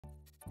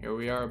Here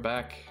we are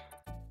back.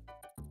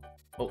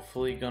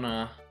 Hopefully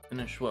gonna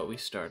finish what we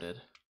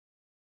started.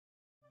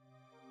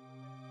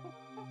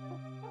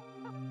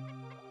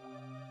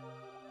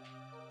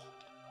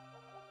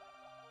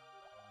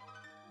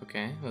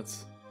 Okay,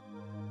 that's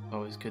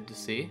always good to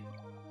see.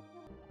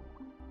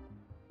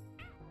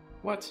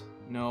 What?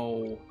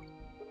 No.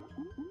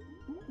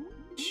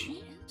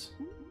 Jeez.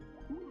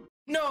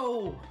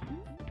 No!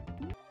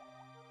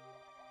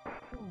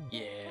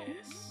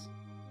 Yes.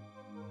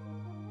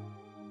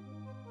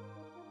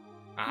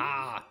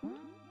 Ah!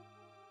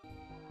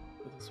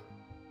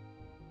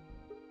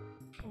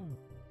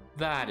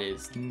 That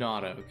is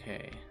not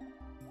okay.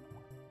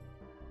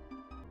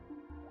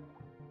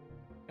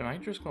 Am I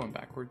just going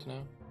backwards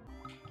now?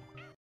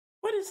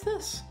 What is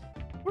this?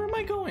 Where am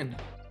I going?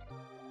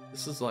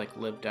 This is like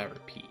live, die,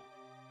 repeat.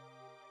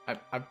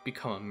 I've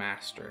become a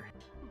master.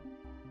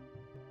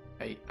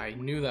 I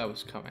knew that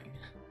was coming.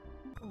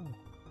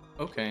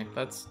 Okay,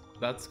 that's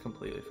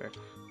completely fair.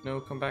 No,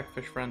 come back,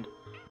 fish friend.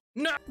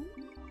 No!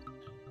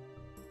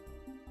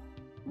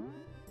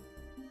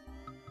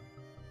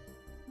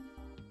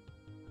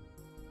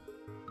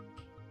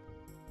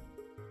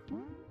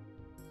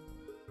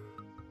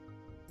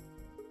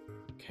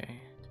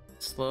 Okay,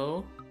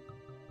 slow.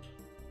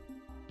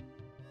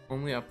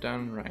 Only up,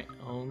 down, and right.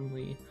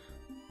 Only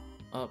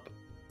up,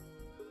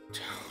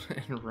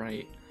 down, and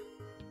right.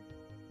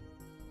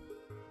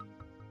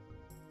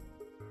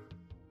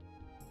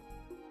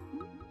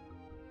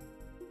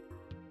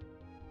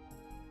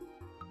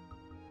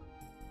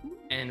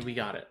 And we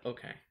got it.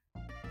 Okay.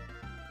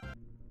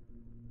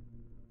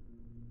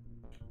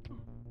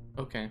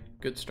 Okay,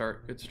 good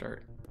start, good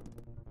start.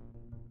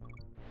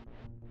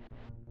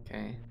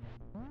 Okay.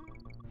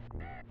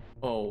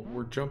 Oh,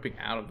 we're jumping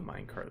out of the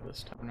minecart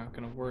this time. We're not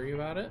gonna worry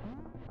about it.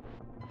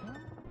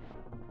 I'm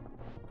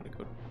gonna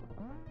go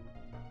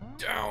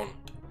down.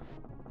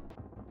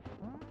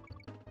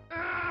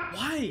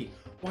 Why?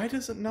 Why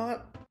does it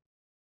not?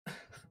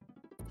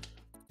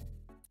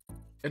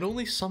 It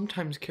only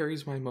sometimes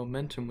carries my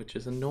momentum, which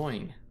is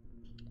annoying.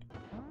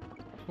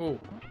 Oh.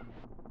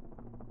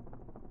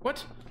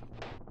 What?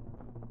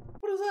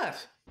 What is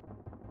that?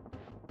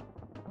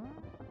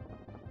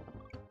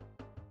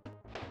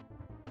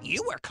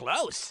 You were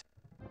close.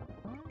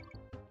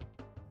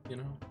 You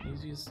know,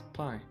 easy as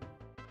pie.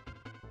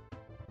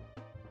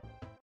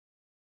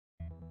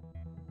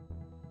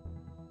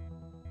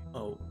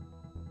 Oh.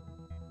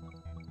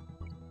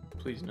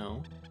 Please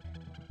no.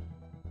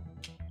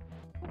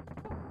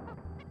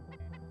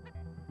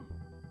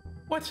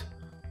 What?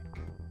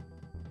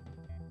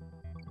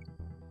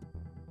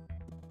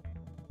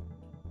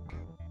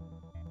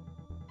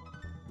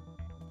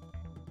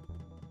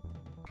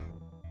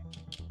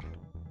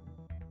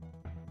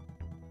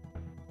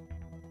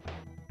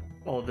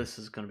 Oh, this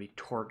is gonna be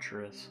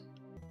torturous.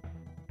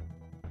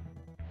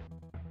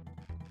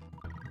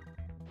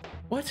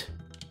 What?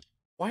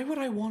 Why would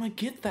I want to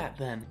get that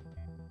then?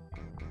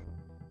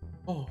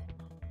 Oh.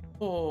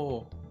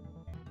 Oh.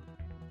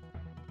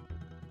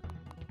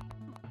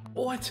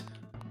 What?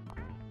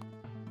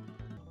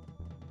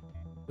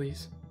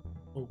 Please.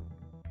 Oh.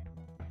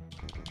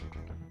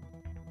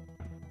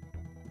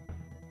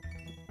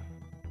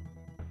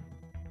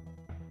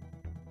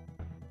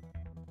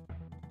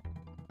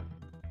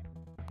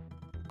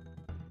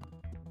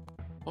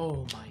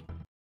 Oh my.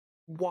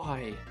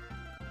 Why?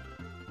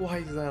 Why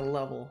is that a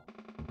level?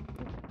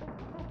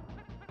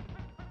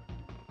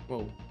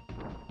 Whoa.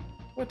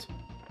 What?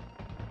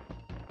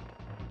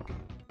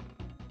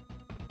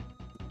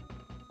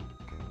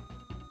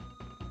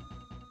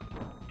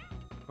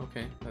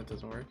 Okay, that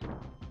doesn't work.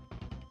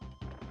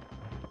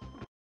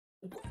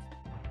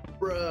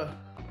 Bruh.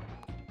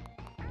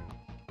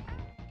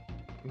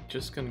 I'm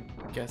just gonna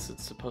guess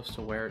it's supposed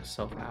to wear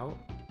itself out.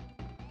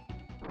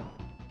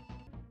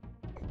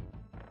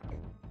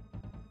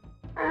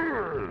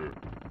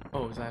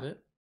 Oh, is that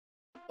it?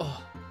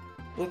 Oh,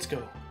 let's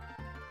go.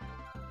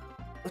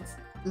 Let's...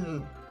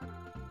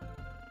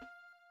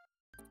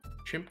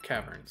 Chimp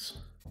Caverns.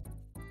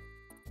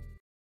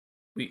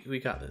 We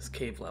got this.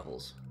 Cave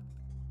levels.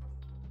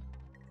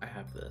 I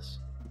have this.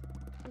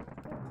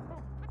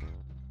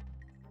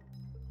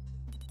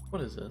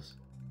 What is this?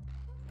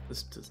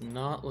 This does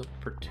not look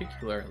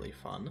particularly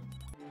fun.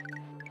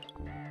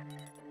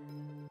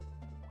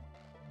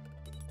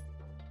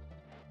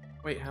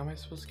 Wait, how am I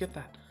supposed to get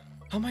that?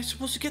 How am I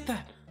supposed to get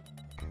that?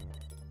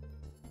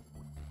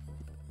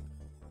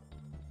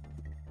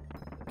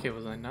 Okay,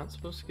 was I not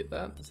supposed to get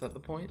that? Is that the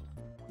point?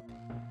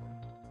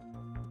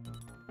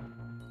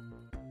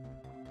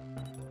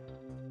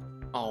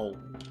 Oh.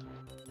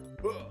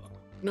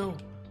 No.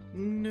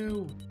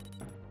 No.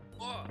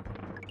 A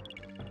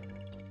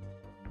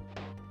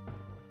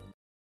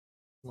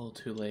little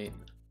too late.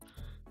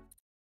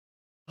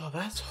 Oh,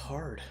 that's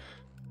hard.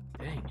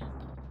 Dang.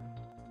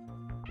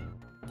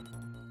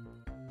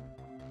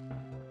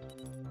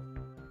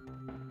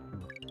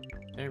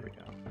 There we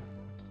go.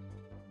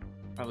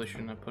 Probably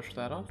shouldn't have pushed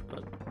that off,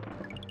 but...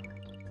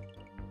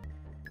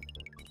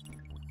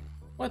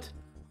 What?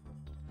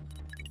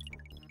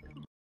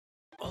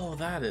 Oh,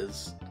 that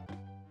is...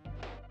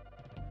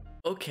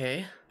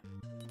 Okay.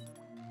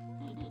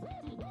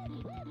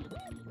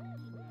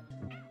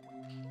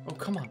 Oh,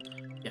 come on.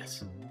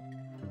 Yes.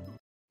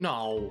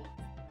 No.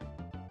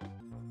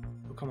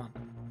 Oh, come on.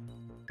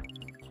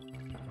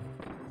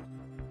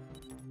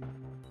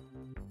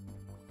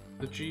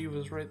 The G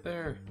was right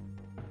there.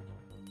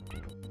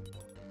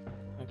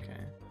 Okay.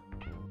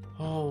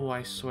 Oh,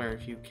 I swear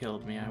if you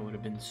killed me, I would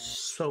have been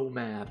so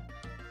mad.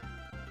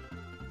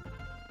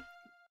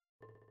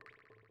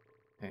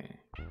 Okay.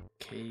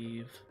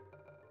 Cave.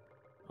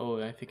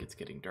 Oh, I think it's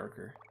getting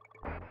darker.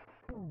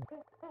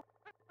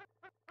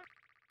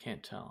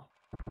 Can't tell.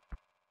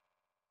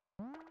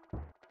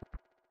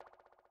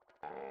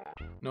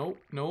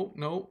 Nope, nope,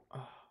 nope.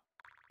 Ugh.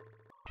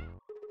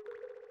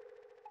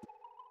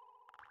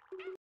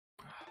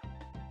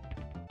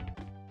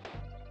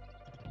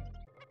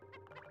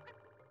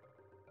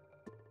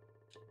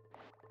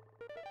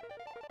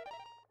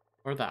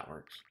 Or that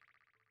works.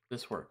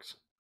 This works.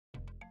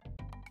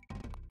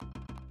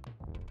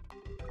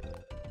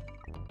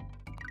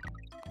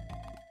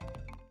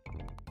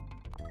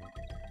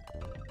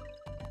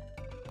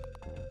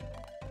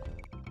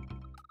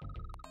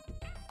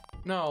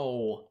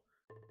 No.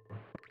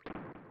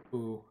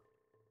 Ooh.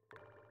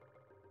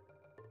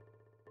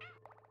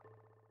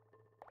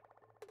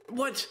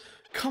 What?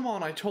 Come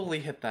on, I totally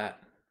hit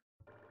that.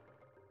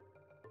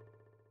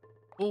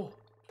 Oh.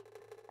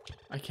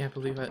 I can't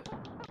believe it.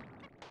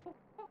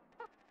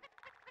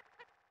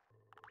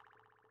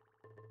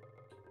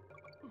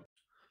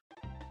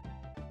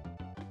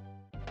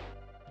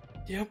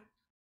 Yep.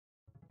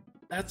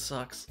 That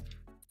sucks.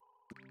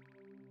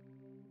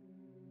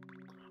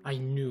 I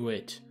knew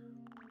it.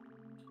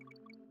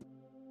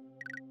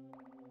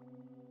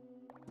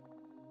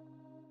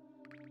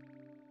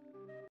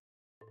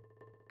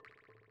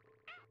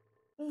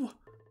 Ooh.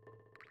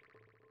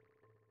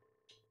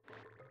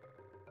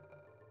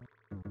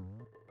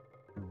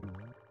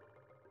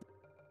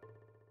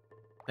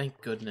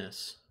 Thank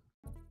goodness.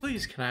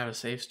 Please, can I have a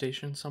save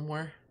station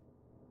somewhere?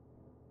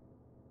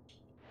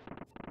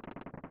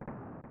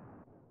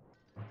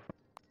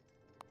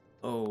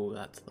 Oh,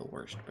 that's the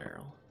worst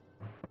barrel.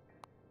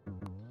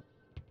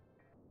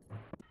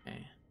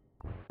 Okay.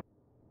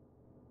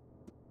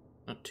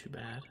 Not too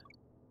bad.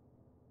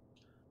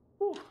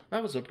 Ooh,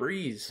 that was a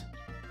breeze.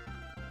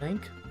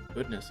 Thank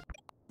goodness.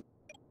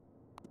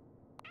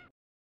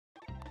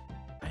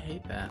 I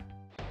hate that.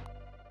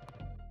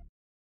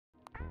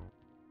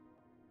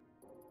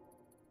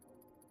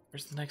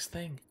 Where's the next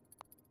thing?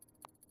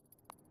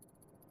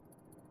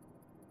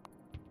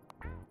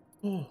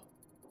 Oh.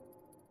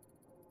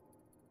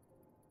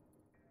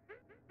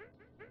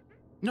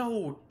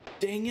 No!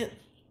 Dang it!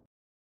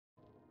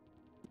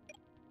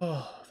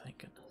 Oh, thank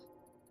goodness.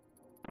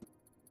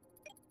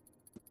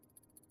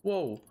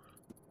 Whoa!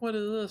 What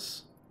is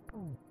this?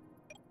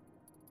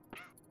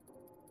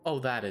 Oh,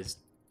 that is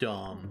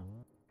dumb.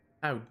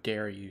 How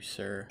dare you,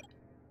 sir?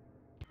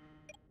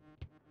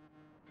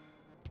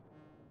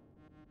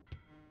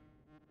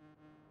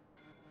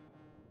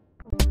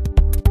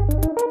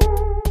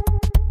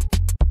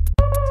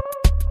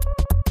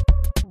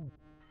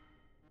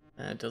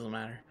 It doesn't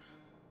matter.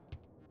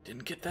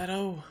 Didn't get that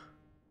O.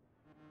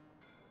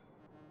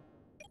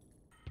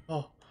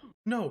 Oh,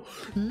 no!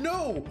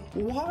 No!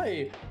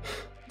 Why?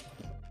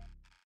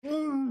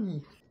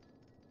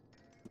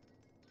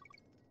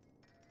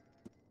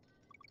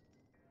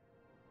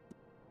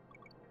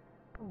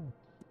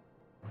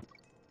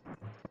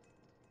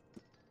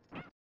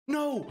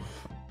 No!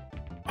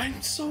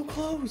 I'm so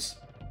close!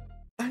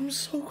 I'm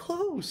so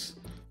close!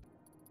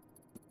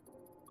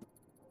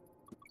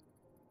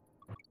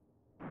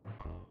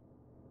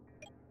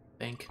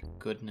 Thank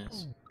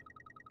goodness.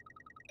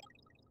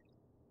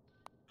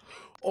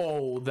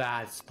 Oh,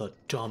 that's the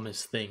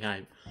dumbest thing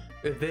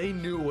they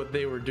knew what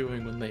they were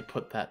doing when they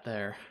put that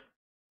there.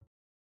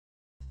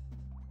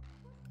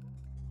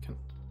 How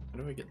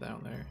do I get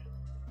down there?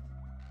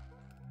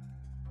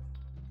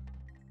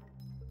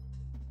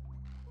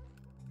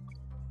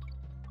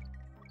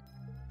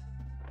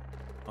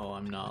 Oh,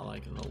 I'm not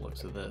liking the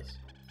looks of this.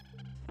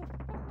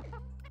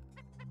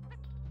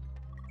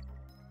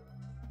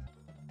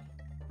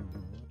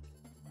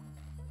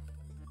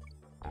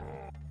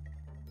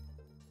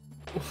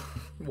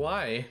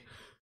 Why?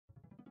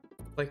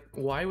 Like,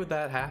 why would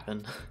that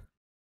happen?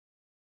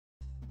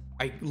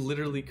 I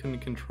literally couldn't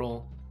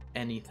control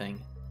anything.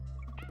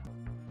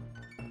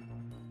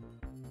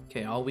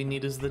 Okay, all we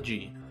need is the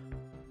G.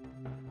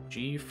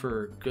 G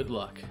for good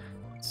luck.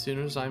 As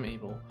soon as I'm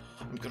able,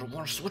 I'm gonna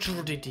want to switch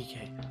over to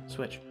DK.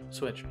 Switch,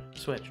 switch,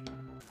 switch.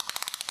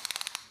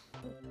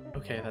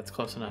 Okay, that's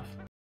close enough.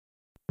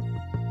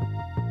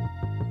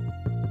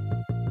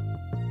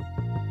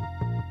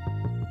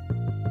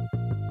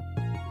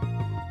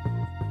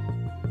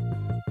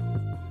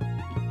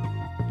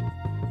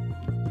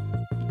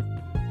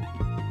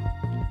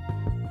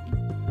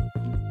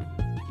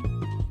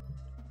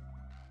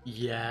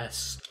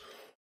 Yes.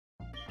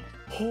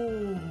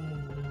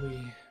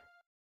 Holy.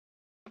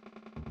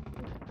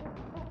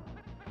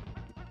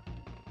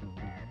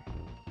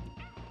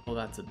 Oh,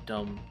 that's a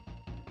dumb...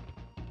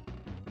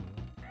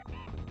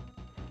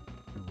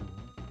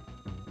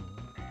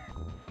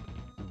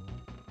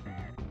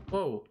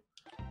 Whoa.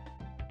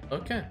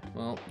 Okay,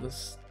 well,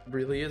 this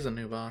really is a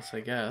new boss, I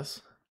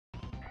guess.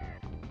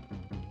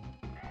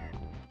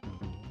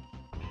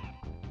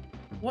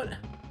 What?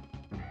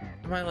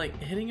 Am I, like,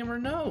 hitting him or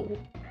no?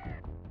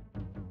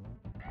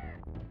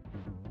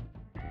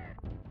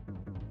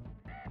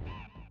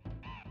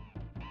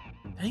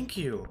 Thank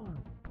you.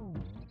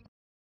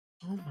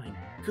 Oh my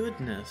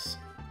goodness.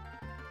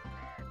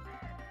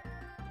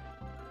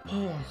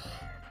 Oh.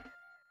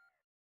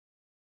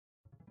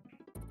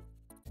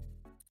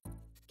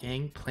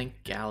 Gangplank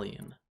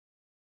Galleon.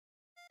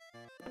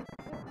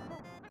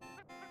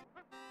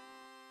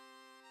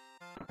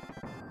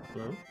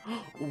 Hello?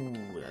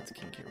 Ooh, that's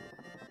kinky.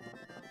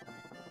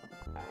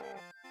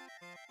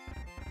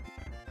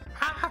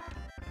 Ah!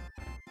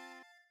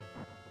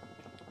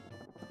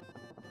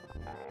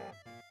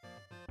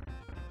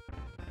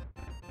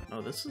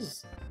 Oh, this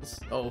is...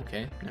 Oh,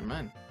 okay. Never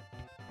mind.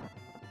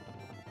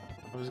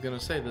 I was gonna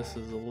say, this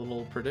is a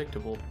little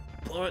predictable.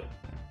 Blow it!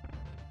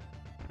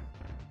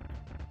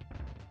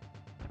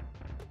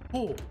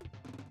 Oh!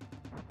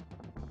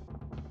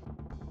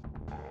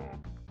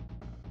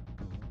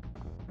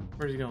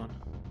 Where's he going?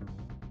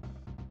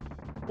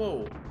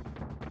 Whoa!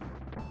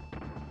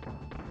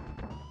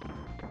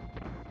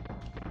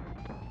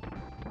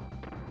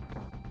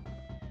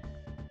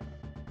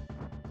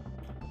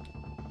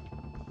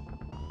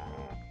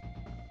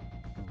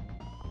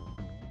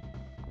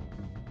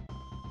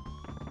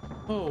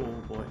 Oh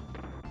boy.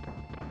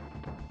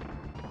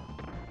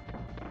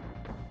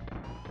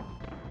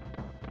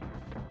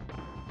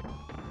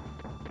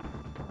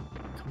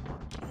 Come on.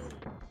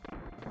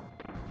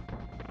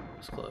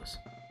 It's close.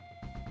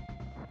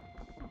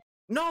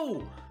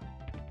 No!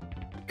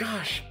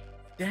 Gosh,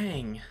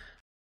 dang.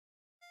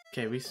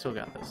 Okay, we still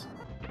got this.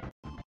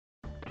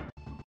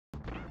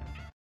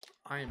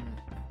 I'm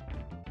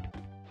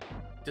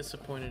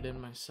disappointed in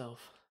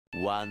myself.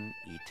 One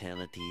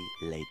eternity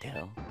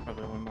later.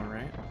 Probably one more,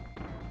 right?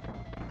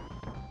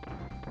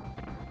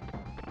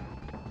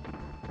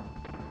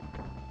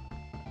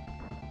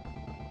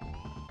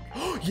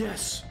 Oh,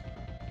 yes!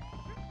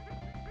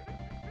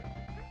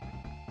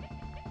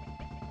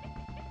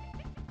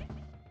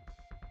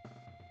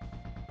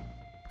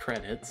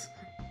 Credits.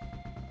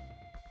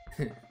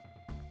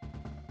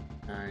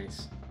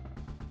 Nice.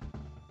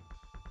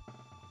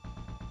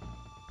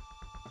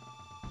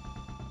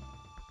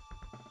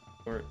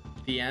 Or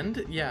the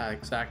end? Yeah,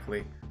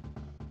 exactly.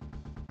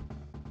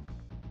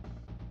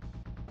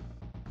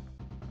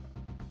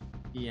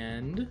 The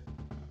end.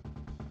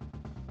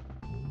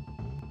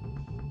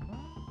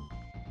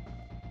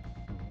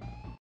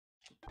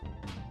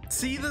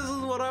 See, this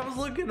is what I was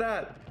looking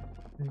at.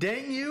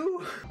 Dang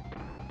you.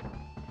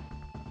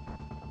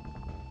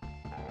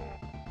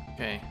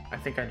 Okay, I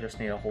think I just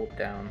need to hold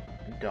down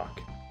and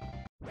duck.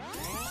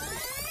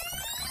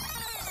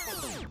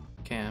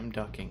 Okay, I'm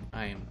ducking.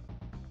 I am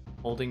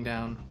holding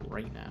down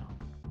right now.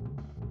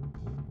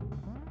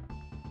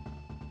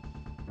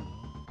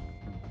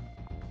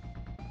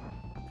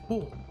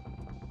 Oh.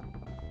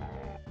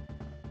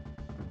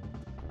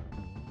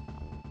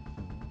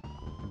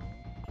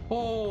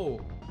 Oh.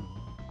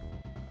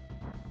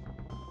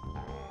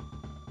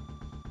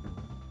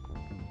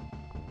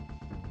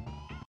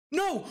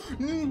 No!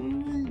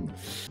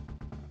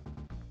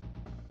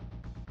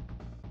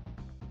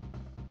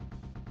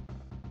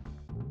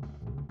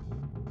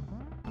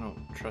 I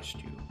don't trust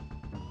you.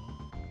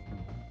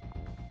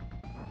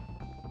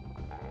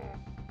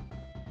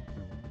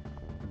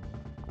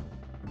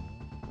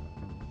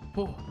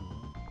 Oh.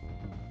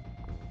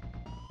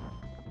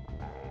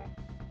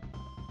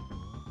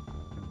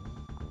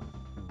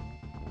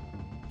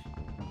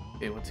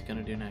 Okay, what's he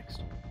gonna do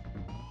next?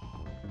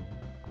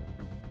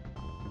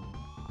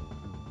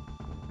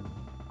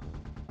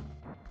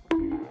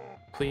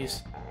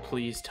 Please,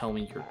 please tell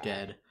me you're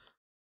dead.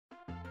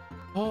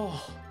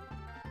 Oh.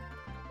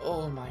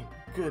 Oh my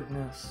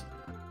goodness.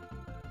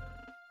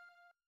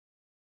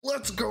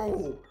 Let's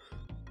go!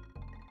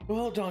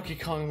 Well, Donkey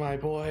Kong, my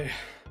boy.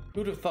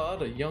 Who'd have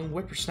thought a young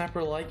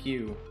whippersnapper like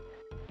you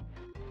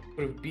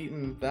would have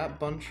beaten that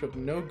bunch of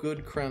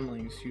no-good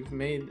Kremlings? You've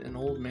made an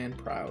old man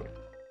proud.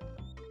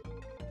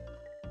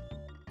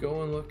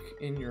 Go and look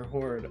in your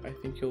hoard. I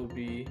think you'll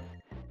be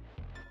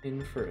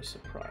in for a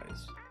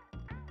surprise.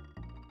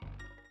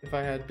 If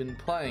I had been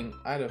playing,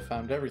 I'd have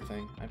found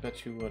everything. I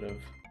bet you would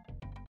have.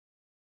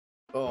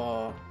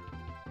 Oh.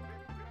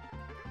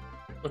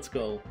 Let's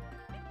go.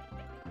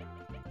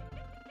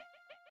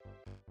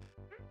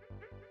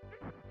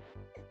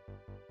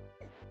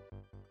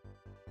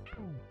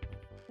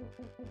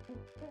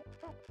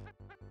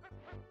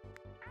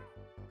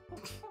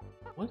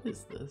 What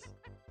is this?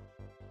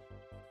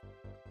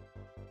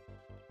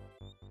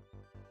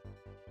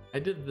 I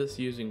did this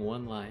using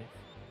 1 life.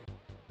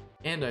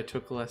 And I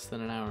took less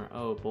than an hour.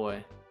 Oh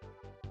boy.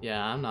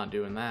 Yeah, I'm not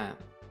doing that.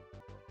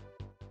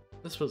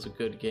 This was a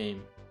good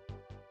game.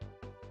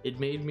 It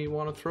made me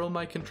want to throw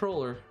my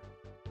controller.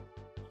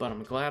 but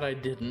I'm glad I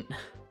didn't.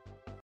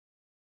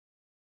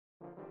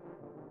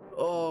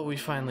 Oh, we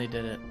finally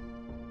did it.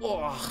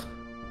 Oh,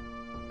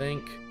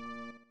 thank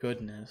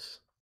goodness.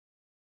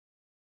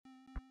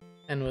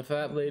 And with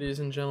that, ladies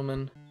and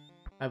gentlemen,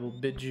 I will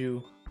bid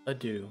you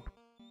adieu.